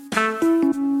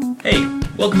Hey,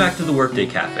 welcome back to the Workday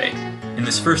Cafe. In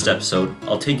this first episode,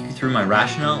 I'll take you through my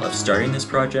rationale of starting this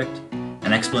project,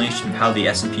 an explanation of how the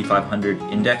S&P 500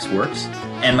 index works,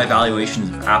 and my valuations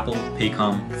of Apple,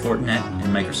 Paycom, Fortinet, and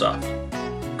Microsoft.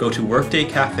 Go to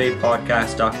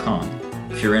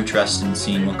workdaycafepodcast.com if you're interested in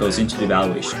seeing what goes into the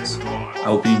valuations. I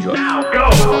hope you enjoy. Now go!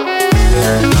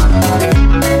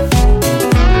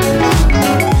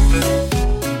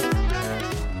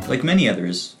 Like many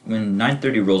others, when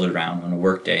 9:30 rolls around on a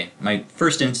workday, my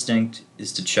first instinct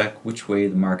is to check which way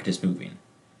the market is moving.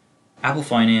 Apple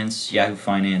Finance, Yahoo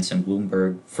Finance, and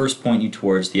Bloomberg first point you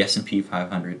towards the S&P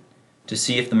 500 to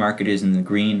see if the market is in the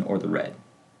green or the red.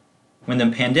 When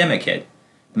the pandemic hit,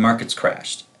 the markets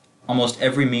crashed. Almost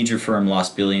every major firm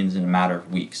lost billions in a matter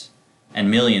of weeks,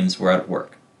 and millions were out of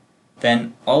work.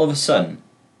 Then, all of a sudden,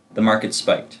 the market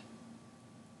spiked.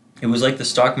 It was like the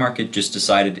stock market just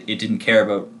decided it didn't care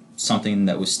about something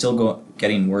that was still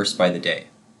getting worse by the day.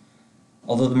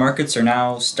 Although the markets are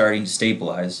now starting to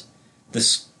stabilize,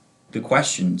 the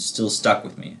question still stuck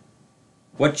with me.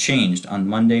 What changed on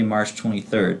Monday, March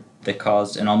 23rd that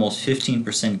caused an almost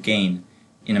 15% gain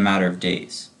in a matter of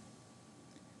days?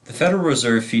 The Federal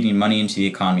Reserve feeding money into the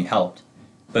economy helped,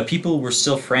 but people were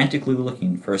still frantically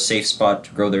looking for a safe spot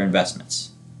to grow their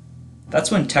investments. That's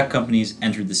when tech companies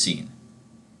entered the scene.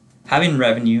 Having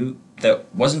revenue that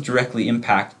wasn't directly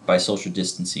impacted by social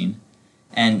distancing,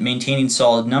 and maintaining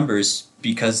solid numbers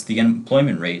because the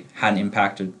unemployment rate hadn't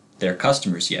impacted their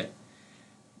customers yet.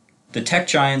 The tech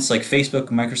giants like Facebook,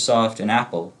 Microsoft, and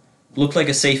Apple looked like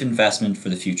a safe investment for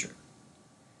the future.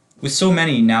 With so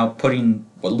many now putting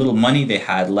what little money they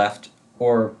had left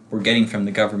or were getting from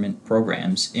the government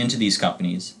programs into these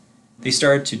companies, they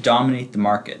started to dominate the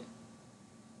market.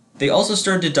 They also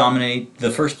started to dominate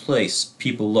the first place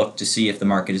people look to see if the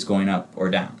market is going up or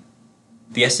down,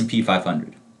 the S&P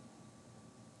 500.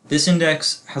 This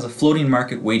index has a floating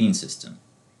market weighting system,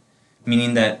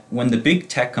 meaning that when the big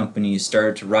tech companies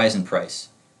started to rise in price,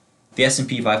 the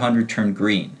S&P 500 turned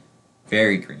green,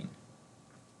 very green.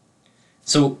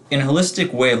 So, in a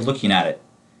holistic way of looking at it,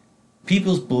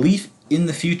 people's belief in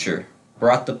the future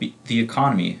brought the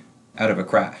economy out of a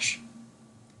crash.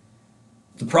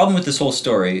 The problem with this whole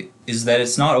story is that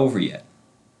it's not over yet.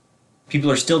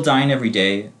 People are still dying every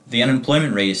day, the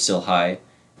unemployment rate is still high,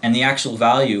 and the actual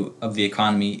value of the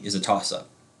economy is a toss-up.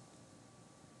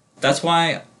 That's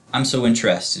why I'm so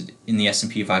interested in the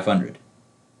S&P 500,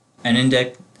 an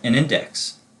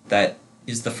index that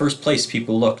is the first place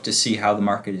people look to see how the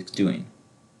market is doing.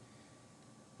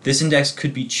 This index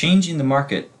could be changing the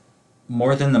market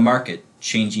more than the market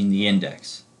changing the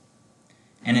index,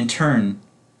 and in turn,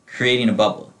 creating a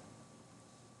bubble.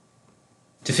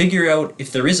 To figure out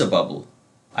if there is a bubble,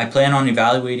 I plan on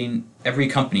evaluating every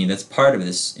company that's part of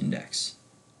this index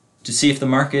to see if the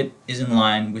market is in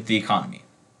line with the economy.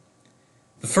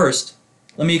 But first,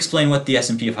 let me explain what the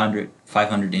S&P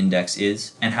 500 index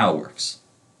is and how it works.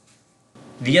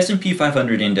 The S&P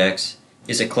 500 index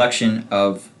is a collection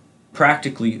of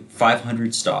practically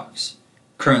 500 stocks.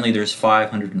 Currently there's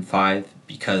 505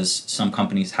 because some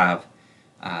companies have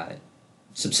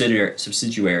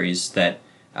subsidiaries that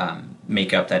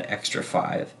make up that extra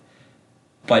 5.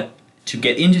 But to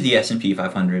get into the S&P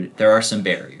 500, there are some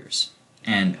barriers.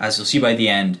 And as you'll see by the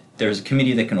end, there's a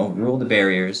committee that can overrule the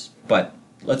barriers, but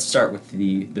let's start with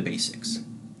the basics.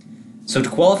 So to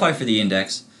qualify for the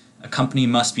index, a company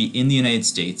must be in the United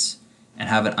States and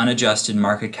have an unadjusted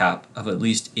market cap of at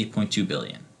least $8.2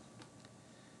 billion.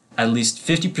 At least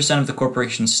 50% of the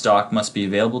corporation's stock must be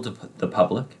available to the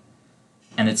public,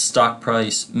 and its stock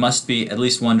price must be at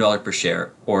least $1 per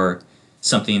share, or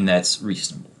something that's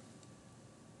reasonable.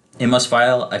 It must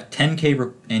file a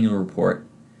 10K annual report,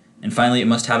 and finally it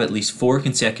must have at least 4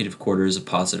 consecutive quarters of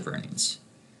positive earnings.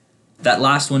 That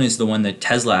last one is the one that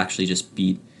Tesla actually just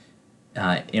beat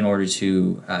in order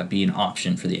to be an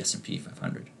option for the S&P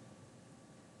 500.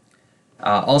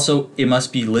 Also, it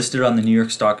must be listed on the New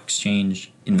York Stock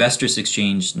Exchange, Investors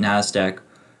Exchange, NASDAQ,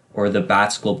 or the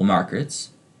BATS Global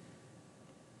Markets.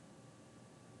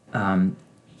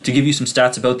 To give you some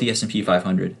stats about the S&P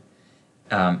 500,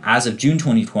 as of June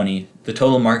 2020, the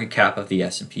total market cap of the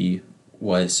S&P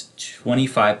was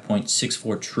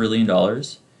 $25.64 trillion.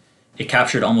 It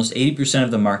captured almost 80% of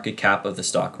the market cap of the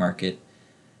stock market.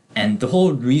 And the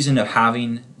whole reason of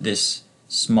having this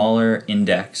smaller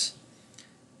index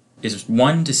is,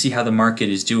 one, to see how the market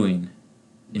is doing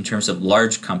in terms of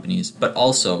large companies, but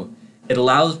also it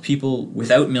allows people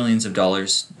without millions of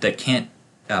dollars that can't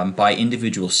buy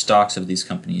individual stocks of these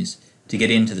companies to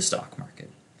get into the stock market.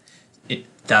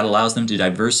 That allows them to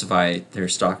diversify their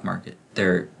stock market,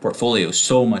 their portfolio,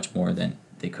 so much more than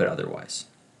they could otherwise.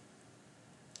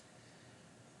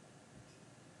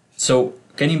 So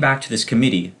getting back to this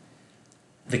committee,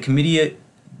 the committee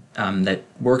that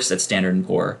works at Standard &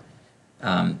 Poor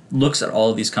looks at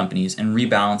all of these companies and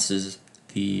rebalances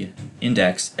the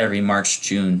index every March,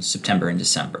 June, September, and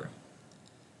December.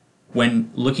 When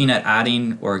looking at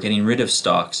adding or getting rid of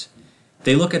stocks,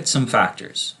 they look at some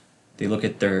factors. They look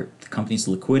at the company's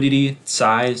liquidity,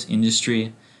 size,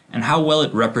 industry, and how well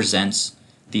it represents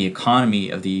the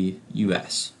economy of the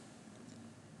US.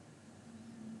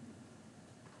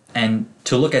 And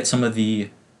to look at some of the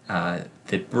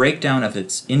breakdown of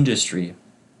its industry,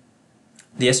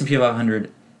 the S&P 500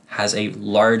 has a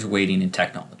large weighting in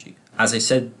technology. As I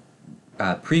said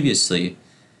previously,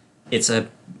 it's a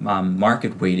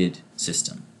market-weighted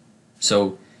system.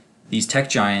 So these tech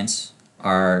giants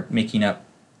are making up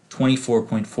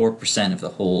 24.4% of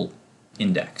the whole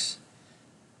index.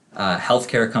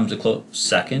 Healthcare comes a close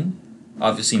second.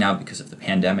 Obviously now because of the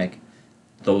pandemic,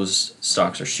 those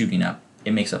stocks are shooting up.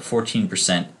 It makes up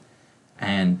 14%,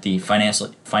 and the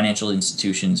financial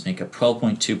institutions make up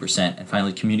 12.2%, and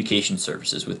finally communication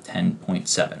services with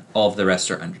 10.7%. All of the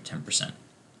rest are under 10%.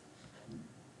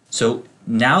 So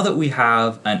now that we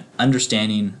have an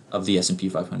understanding of the S&P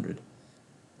 500,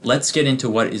 let's get into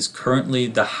what is currently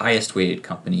the highest weighted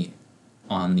company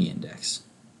on the index,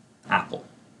 Apple.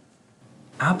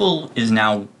 Apple is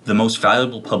now the most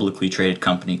valuable publicly traded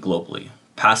company globally,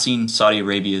 passing Saudi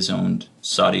Arabia's owned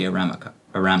Saudi Aramco.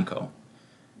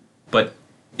 But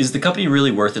is the company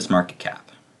really worth its market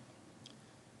cap?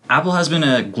 Apple has been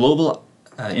a global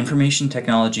information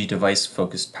technology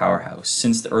device-focused powerhouse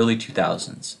since the early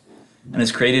 2000s and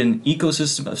has created an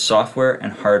ecosystem of software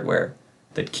and hardware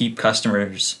that keep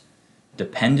customers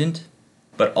dependent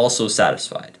but also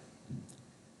satisfied.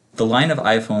 The line of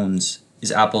iPhones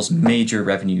is Apple's major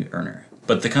revenue earner,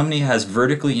 but the company has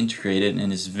vertically integrated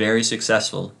and is very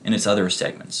successful in its other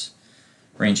segments,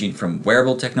 ranging from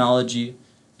wearable technology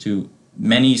to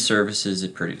many services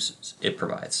it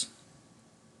provides.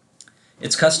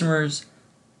 Its customers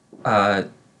are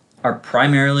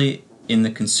primarily in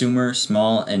the consumer,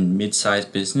 small and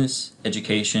mid-sized business,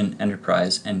 education,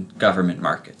 enterprise, and government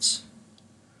markets.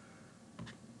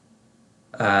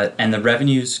 And the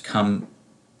revenues come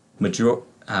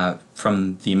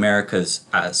from the Americas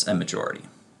as a majority.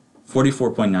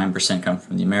 44.9% come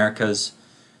from the Americas.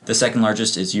 The second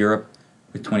largest is Europe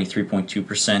with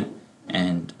 23.2%,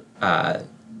 and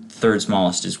third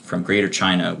smallest is from Greater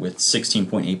China with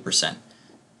 16.8%.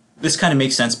 This kind of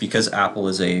makes sense because Apple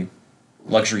is a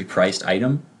luxury priced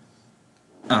item.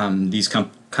 These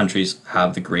countries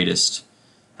have the greatest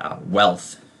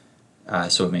wealth,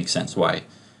 so it makes sense why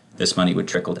this money would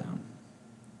trickle down.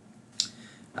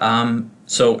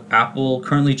 So Apple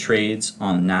currently trades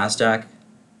on the Nasdaq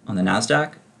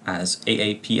as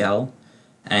AAPL,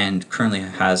 and currently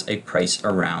has a price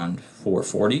around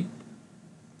 $440.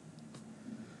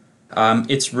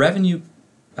 Its revenue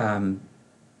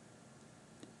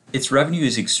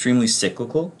is extremely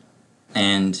cyclical,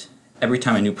 and every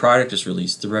time a new product is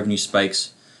released, the revenue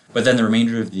spikes, but then the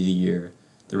remainder of the year,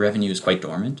 the revenue is quite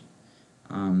dormant.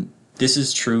 This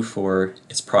is true for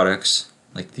its products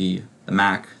like the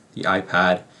Mac, the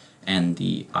iPad, and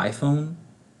the iPhone,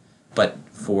 but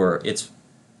for its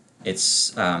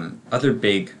other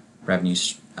big revenue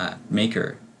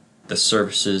maker, the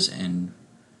services and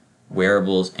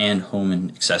wearables and home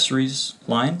and accessories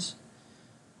lines,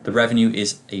 the revenue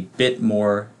is a bit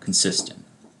more consistent.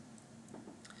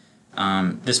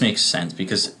 This makes sense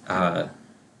because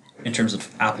in terms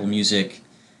of Apple Music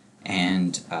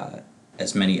and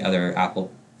as many other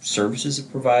Apple services it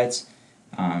provides,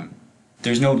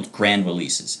 there's no grand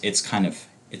releases. It's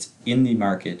in the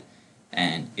market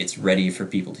and it's ready for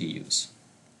people to use.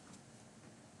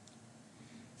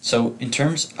 So in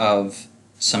terms of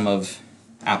some of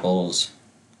Apple's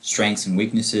strengths and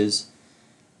weaknesses,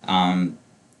 I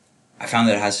found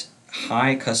that it has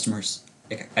high customer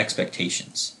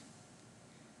expectations.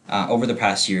 Over the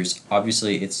past years,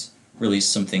 obviously it's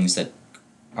released some things that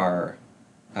are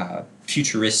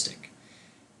futuristic,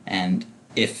 and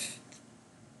if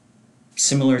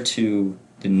similar to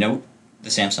the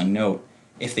Samsung Note,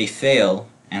 if they fail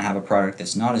and have a product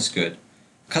that's not as good,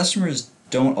 customers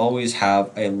don't always have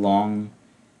a long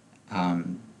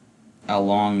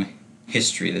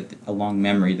history, a long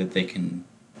memory that they can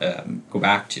go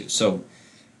back to. So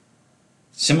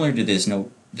similar to this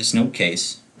Note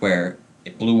case where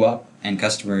it blew up and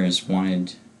customers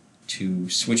wanted to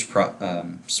switch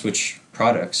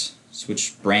products,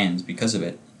 switch brands because of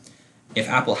it, if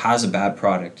Apple has a bad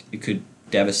product, it could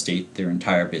devastate their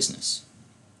entire business.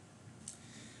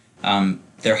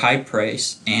 Their high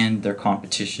price and their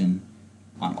competition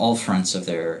on all fronts of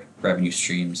their revenue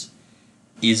streams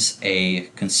is a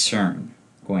concern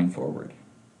going forward.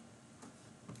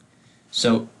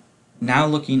 So now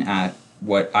looking at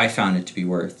what I found it to be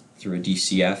worth through a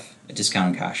DCF, a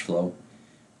discounted cash flow,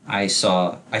 I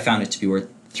found it to be worth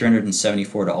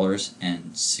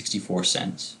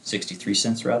 $374.64, 63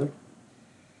 cents rather.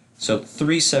 So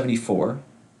 374,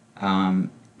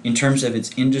 in terms of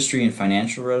its industry and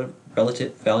financial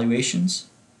relative valuations,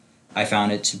 I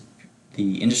found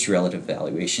the industry relative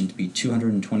valuation to be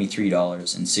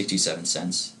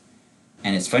 $223.67,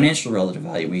 and its financial relative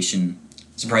valuation,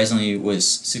 surprisingly, was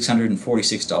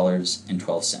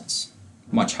 $646.12,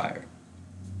 much higher.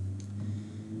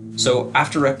 So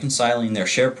after reconciling their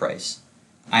share price,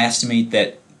 I estimate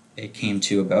that it came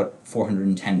to about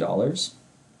 $410.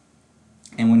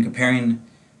 And when comparing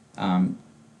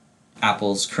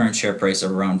Apple's current share price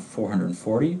of around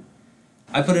 $440,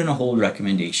 I put in a hold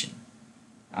recommendation.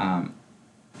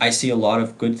 I see a lot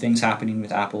of good things happening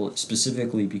with Apple,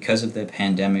 specifically because of the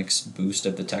pandemic's boost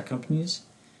of the tech companies.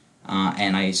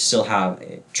 And I still have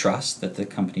trust that the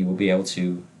company will be able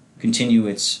to continue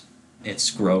its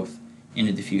growth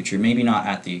into the future. Maybe not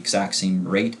at the exact same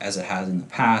rate as it has in the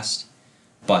past,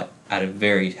 but at a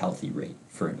very healthy rate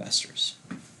for investors.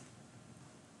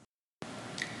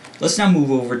 Let's now move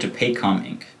over to Paycom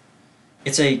Inc.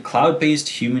 It's a cloud-based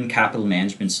human capital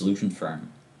management solution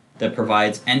firm that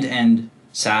provides end-to-end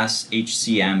SaaS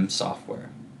HCM software.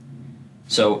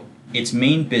 So its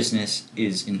main business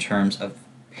is in terms of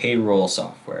payroll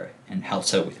software and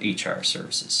helps out with HR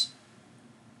services.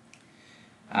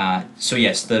 So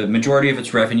yes, the majority of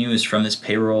its revenue is from this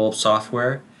payroll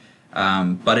software,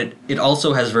 but it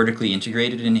also has vertically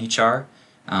integrated in HR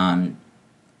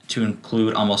to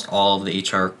include almost all of the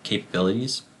HR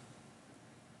capabilities.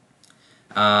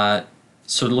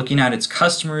 So looking at its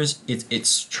customers,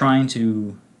 it's trying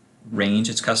to range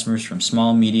its customers from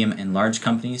small, medium, and large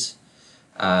companies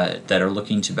that are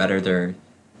looking to better their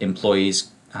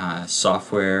employees'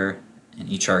 software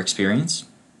and HR experience.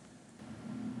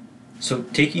 So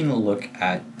taking a look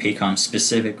at Paycom's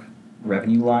specific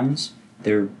revenue lines,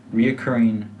 their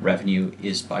reoccurring revenue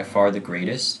is by far the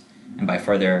greatest and by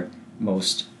far their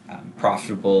most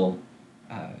profitable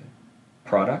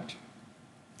product.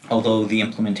 Although the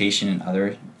implementation and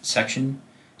other section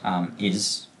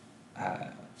is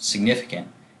significant,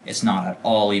 it's not at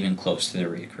all even close to the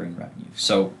recurring revenue.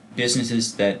 So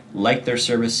businesses that like their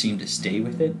service seem to stay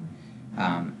with it,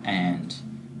 and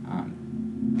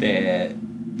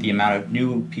the amount of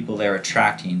new people they're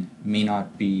attracting may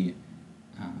not be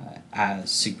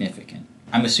as significant.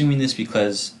 I'm assuming this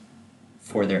because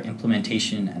for their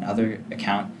implementation and other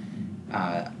account,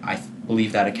 I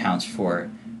believe that accounts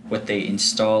for what they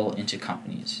install into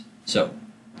companies. So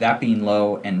that being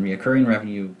low and reoccurring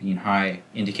revenue being high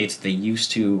indicates that they used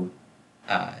to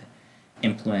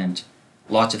implement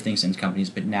lots of things into companies,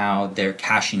 but now they're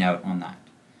cashing out on that,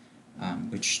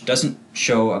 which doesn't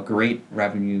show a great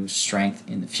revenue strength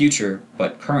in the future,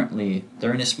 but currently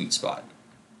they're in a sweet spot.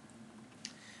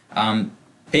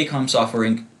 Paycom Software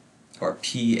Inc., or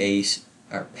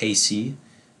PAC,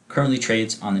 currently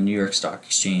trades on the New York Stock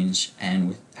Exchange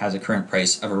and has a current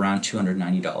price of around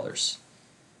 $290.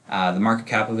 The market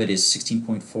cap of it is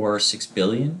 $16.46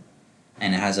 billion,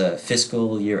 and it has a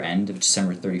fiscal year end of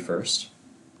December 31st.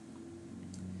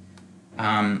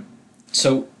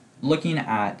 So looking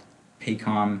at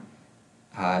Paycom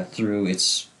through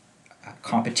its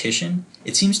competition,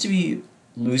 it seems to be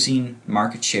losing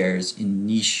market shares in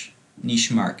niche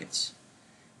markets.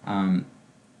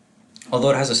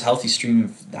 Although it has a healthy stream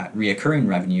of that reoccurring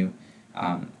revenue,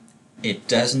 it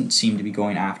doesn't seem to be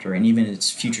going after, and even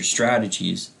its future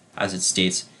strategies, as it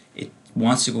states, it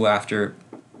wants to go after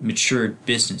matured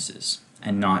businesses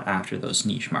and not after those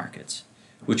niche markets,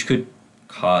 which could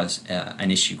cause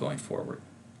an issue going forward.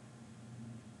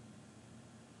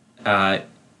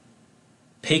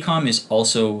 Paycom is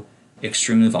also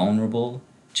extremely vulnerable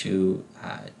to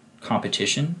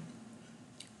competition.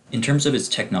 In terms of its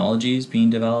technologies being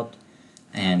developed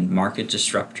and market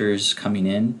disruptors coming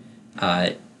in,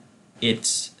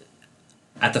 it's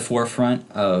at the forefront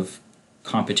of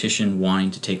competition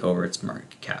wanting to take over its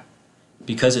market cap.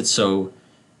 Because it's so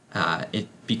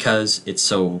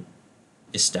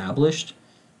established,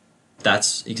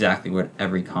 that's exactly what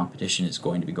every competition is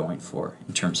going to be going for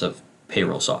in terms of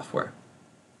payroll software.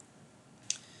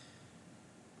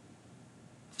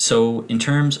 So in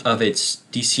terms of its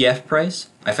DCF price,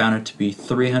 I found it to be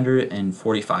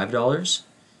 $345.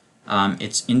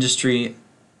 Its industry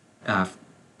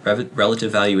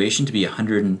relative valuation to be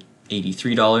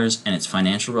 $183, and its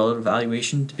financial relative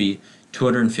valuation to be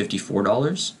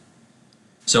 $254.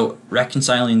 So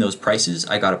reconciling those prices,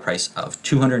 I got a price of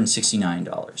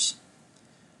 $269.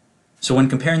 So when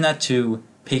comparing that to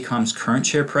Paycom's current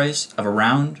share price of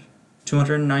around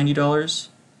 $290,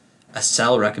 a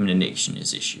sell recommendation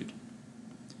is issued.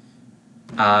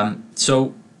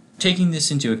 So taking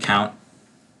this into account,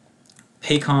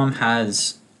 Paycom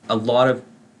has a lot of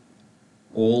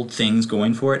old things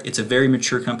going for it. It's a very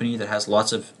mature company that has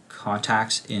lots of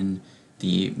contacts in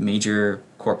the major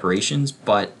corporations,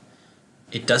 but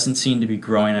it doesn't seem to be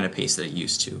growing at a pace that it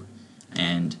used to.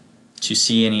 And to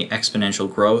see any exponential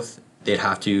growth, they'd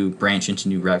have to branch into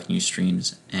new revenue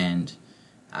streams, and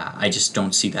I just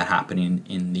don't see that happening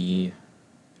in the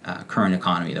current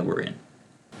economy that we're in.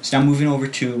 So now moving over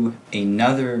to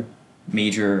another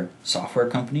major software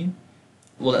company,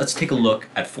 well, let's take a look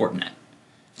at Fortinet.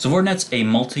 So Fortinet's a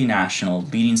multinational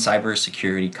leading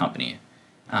cybersecurity company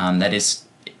that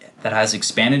has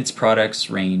expanded its products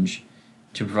range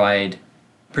to provide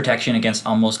protection against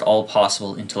almost all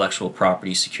possible intellectual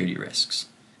property security risks.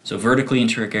 So vertically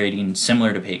integrating,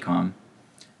 similar to Paycom.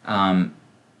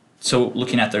 So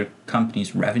looking at their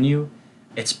company's revenue,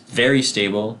 it's very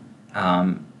stable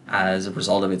as a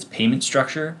result of its payment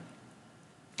structure,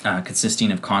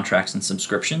 consisting of contracts and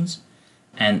subscriptions.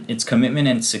 And its commitment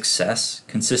and success,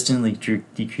 consistently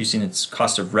decreasing its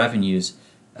cost of revenues,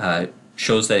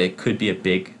 shows that it could be a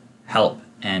big help.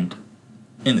 And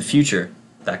in the future,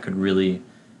 that could really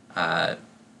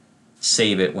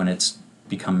save it when it's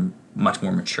become much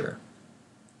more mature.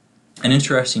 An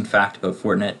interesting fact about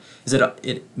Fortinet is that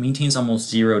it maintains almost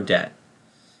zero debt.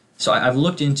 So I've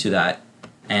looked into that,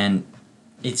 and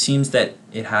it seems that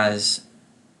it has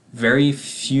very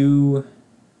few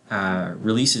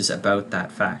releases about that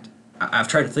fact. I've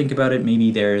tried to think about it.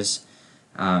 Maybe there's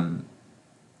some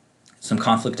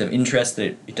conflict of interest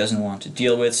that it doesn't want to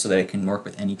deal with, so that it can work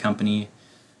with any company,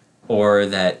 or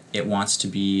that it wants to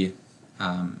be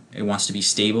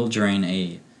stable during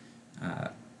a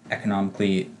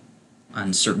economically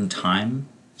uncertain time,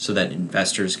 so that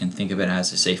investors can think of it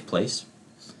as a safe place.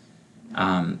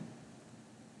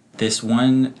 This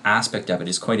one aspect of it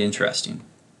is quite interesting,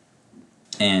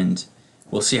 and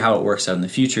we'll see how it works out in the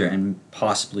future, and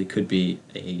possibly could be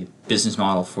a business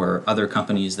model for other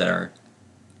companies that are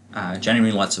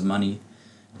generating lots of money,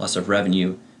 lots of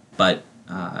revenue, but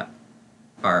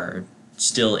are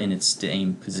still in its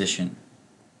same position.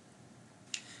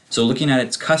 So looking at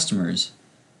its customers,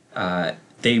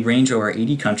 they range over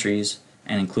 80 countries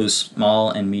and include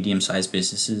small and medium-sized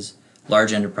businesses,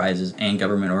 large enterprises, and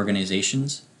government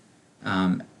organizations.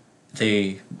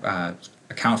 They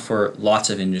account for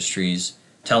lots of industries: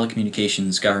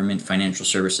 telecommunications, government, financial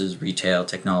services, retail,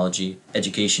 technology,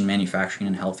 education, manufacturing,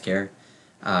 and healthcare.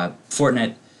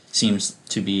 Fortinet seems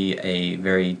to be a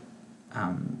very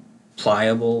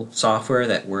pliable software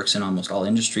that works in almost all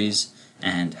industries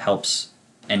and helps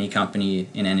any company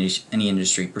in any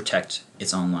industry protect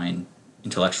its online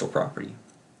intellectual property.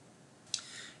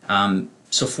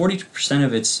 So 40%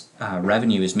 of its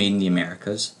revenue is made in the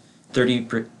Americas,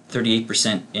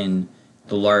 38% in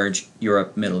the large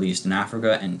Europe, Middle East, and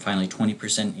Africa, and finally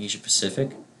 20% Asia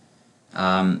Pacific.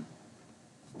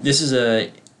 This is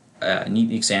a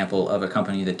neat example of a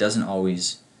company that doesn't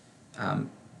always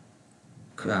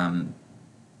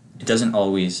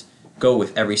go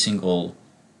with every single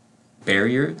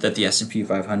barrier that the S&P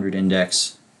 500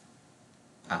 index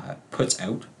puts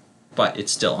out, but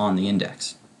it's still on the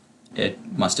index. It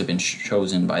must have been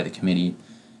chosen by the committee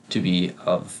to be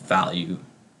of value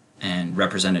and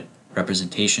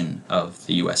representation of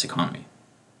the U.S. economy.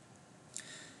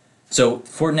 So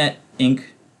Fortinet Inc.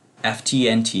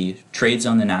 FTNT trades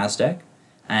on the NASDAQ,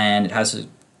 and it has a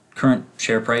current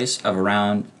share price of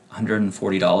around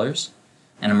 $140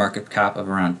 and a market cap of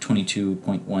around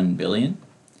 $22.1 billion.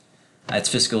 Its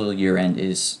fiscal year end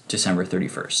is December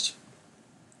 31st.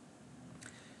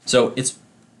 So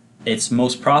its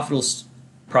most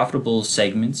profitable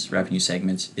segments, revenue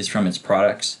segments, is from its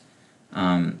products.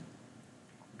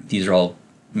 These are all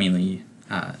mainly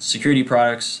security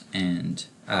products and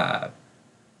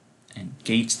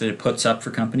gates that it puts up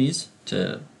for companies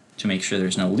to make sure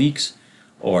there's no leaks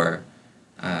or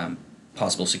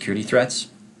possible security threats.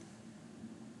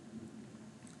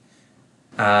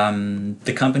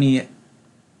 The company's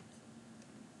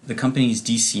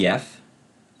DCF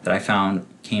that I found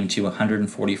came to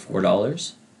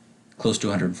 $144, close to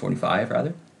 $145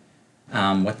 rather.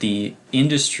 What the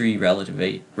industry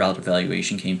relative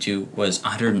valuation came to was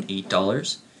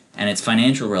 $108, and its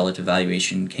financial relative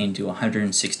valuation came to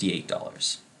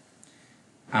 $168.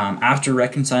 After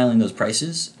reconciling those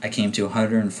prices, I came to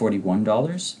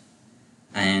 $141,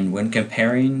 and when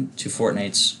comparing to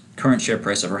Fortnite's current share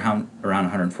price of around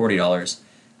 $140,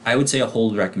 I would say a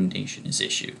hold recommendation is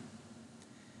issued.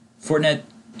 Fortinet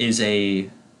is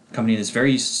a company that's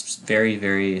very, very,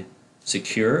 very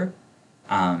secure,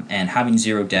 and having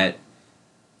zero debt,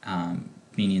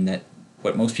 meaning that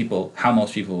how most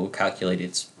people will calculate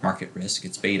its market risk,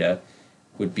 its beta,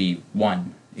 would be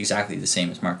 1, exactly the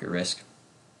same as market risk.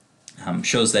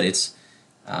 Shows that it's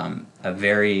a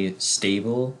very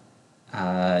stable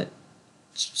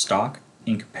stock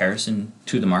in comparison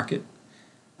to the market,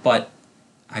 but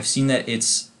I've seen that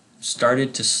its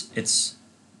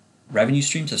revenue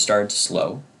streams have started to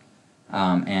slow,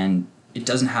 and it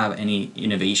doesn't have any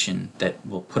innovation that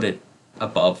will put it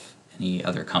above any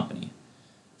other company.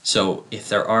 So if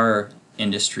there are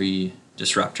industry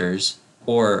disruptors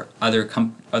or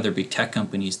other big tech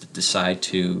companies that decide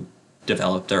to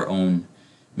develop their own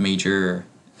major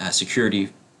security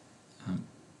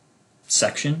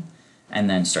section and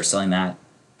then start selling that,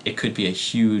 it could be it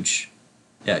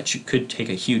could take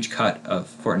a huge cut of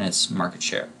Fortinet's market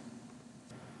share.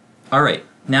 All right,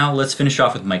 now let's finish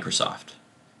off with Microsoft.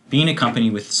 Being a company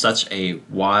with such a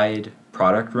wide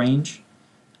product range,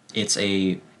 it's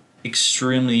a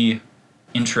extremely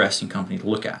interesting company to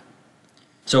look at.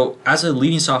 So as a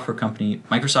leading software company,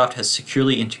 Microsoft has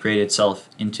securely integrated itself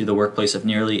into the workplace of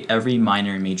nearly every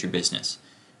minor and major business.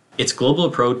 Its global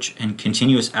approach and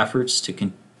continuous efforts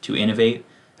to innovate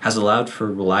has allowed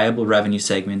for reliable revenue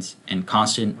segments and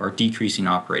constant or decreasing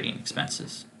operating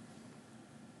expenses.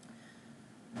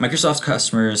 Microsoft's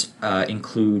customers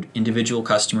include individual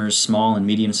customers, small and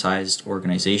medium-sized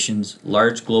organizations,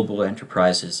 large global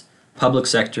enterprises, public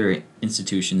sector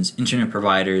institutions, internet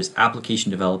providers,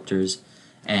 application developers,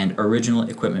 and original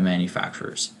equipment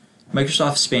manufacturers.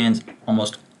 Microsoft spans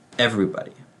almost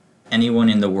everybody. Anyone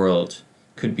in the world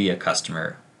could be a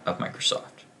customer of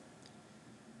Microsoft.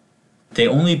 They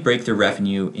only break their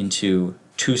revenue into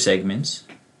 2 segments,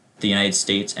 the United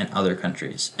States and other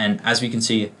countries. And as we can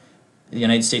see, the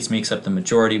United States makes up the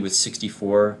majority with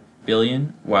 $64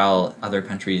 billion, while other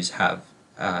countries have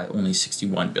only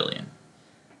 $61 billion.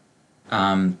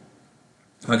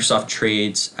 Microsoft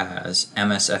trades as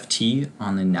MSFT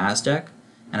on the NASDAQ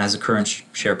and has a current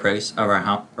share price of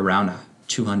around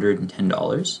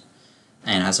 $210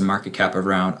 and has a market cap of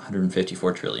around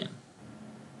 $154 trillion.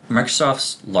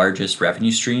 Microsoft's largest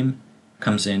revenue stream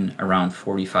comes in around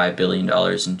 $45 billion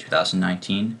in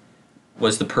 2019,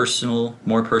 was the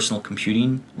more personal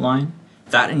computing line.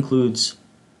 That includes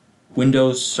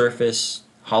Windows, Surface,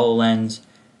 HoloLens,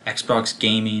 Xbox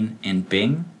Gaming, and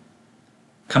Bing.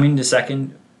 Coming to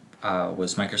second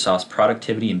was Microsoft's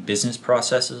productivity and business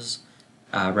processes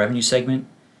revenue segment.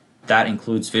 That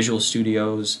includes Visual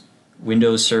Studios,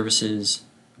 Windows servers,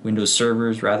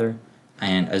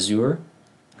 and Azure.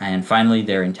 And finally,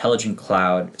 their intelligent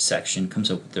cloud section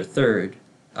comes up with their third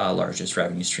largest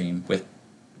revenue stream with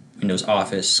Windows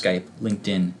Office, Skype,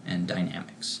 LinkedIn, and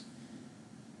Dynamics.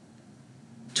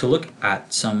 To look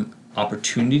at some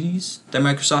opportunities that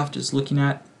Microsoft is looking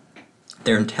at,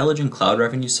 their intelligent cloud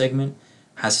revenue segment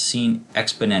has seen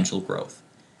exponential growth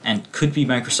and could be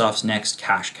Microsoft's next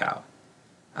cash cow.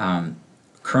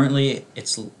 Currently,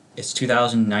 its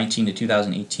 2019 to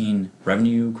 2018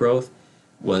 revenue growth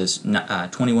was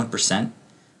 21%,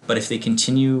 but if they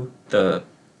continue the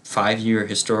 5-year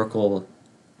historical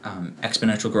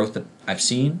exponential growth that I've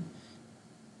seen,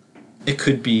 it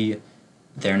could be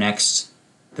their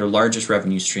largest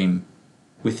revenue stream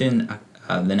within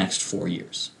the next 4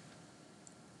 years.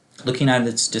 Looking at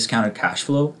its discounted cash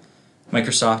flow,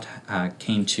 Microsoft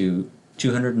came to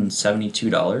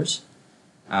 $272.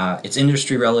 Its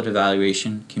industry relative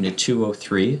valuation came to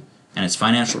 203, and its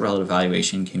financial relative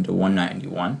valuation came to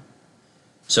 191.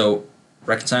 So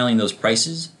reconciling those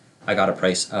prices, I got a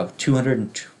price of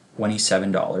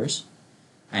 $227.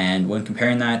 And when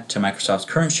comparing that to Microsoft's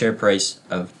current share price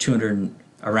of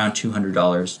around $200,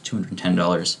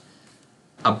 $210,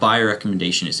 a buy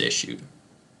recommendation is issued.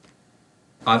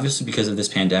 Obviously, because of this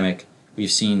pandemic,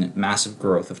 we've seen massive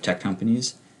growth of tech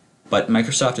companies, but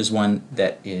Microsoft is one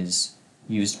that is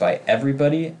used by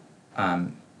everybody,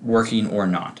 working or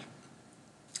not.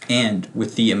 And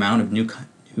with the amount of new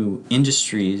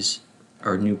industries,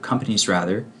 or new companies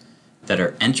rather, that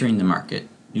are entering the market,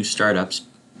 new startups,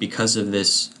 because of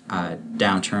this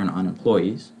downturn on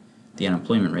employees, the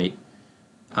unemployment rate,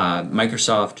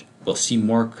 Microsoft will see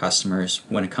more customers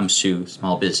when it comes to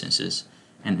small businesses,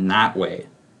 and in that way,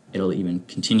 it'll even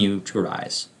continue to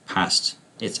rise past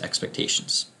its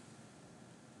expectations.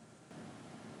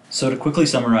 So to quickly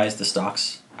summarize the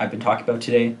stocks I've been talking about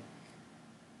today,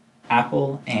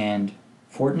 Apple and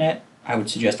Fortinet, I would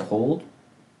suggest a hold.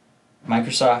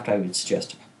 Microsoft, I would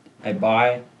suggest a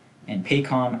buy. and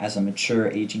Paycom as a mature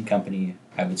aging company,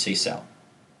 I would say sell.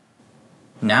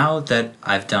 Now that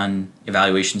I've done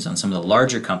evaluations on some of the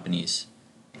larger companies,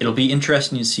 it'll be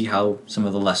interesting to see how some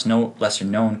of the lesser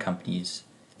known companies,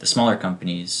 the smaller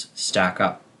companies, stack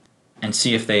up, and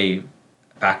see if they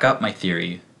back up my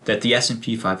theory that the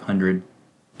S&P 500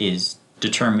 is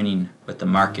determining what the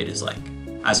market is like,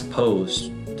 as opposed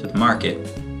to the market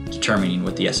determining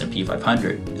what the S&P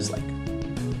 500 is like.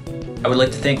 I would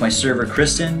like to thank my server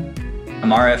Kristen,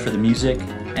 Amara for the music,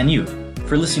 and you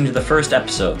for listening to the first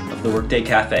episode of the Workday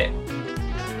Cafe.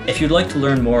 If you'd like to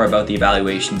learn more about the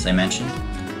evaluations I mentioned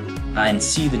and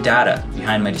see the data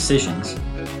behind my decisions,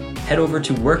 head over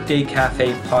to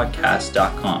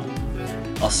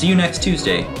workdaycafepodcast.com. I'll see you next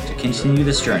Tuesday to continue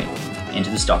this journey into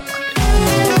the stock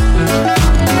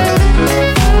market.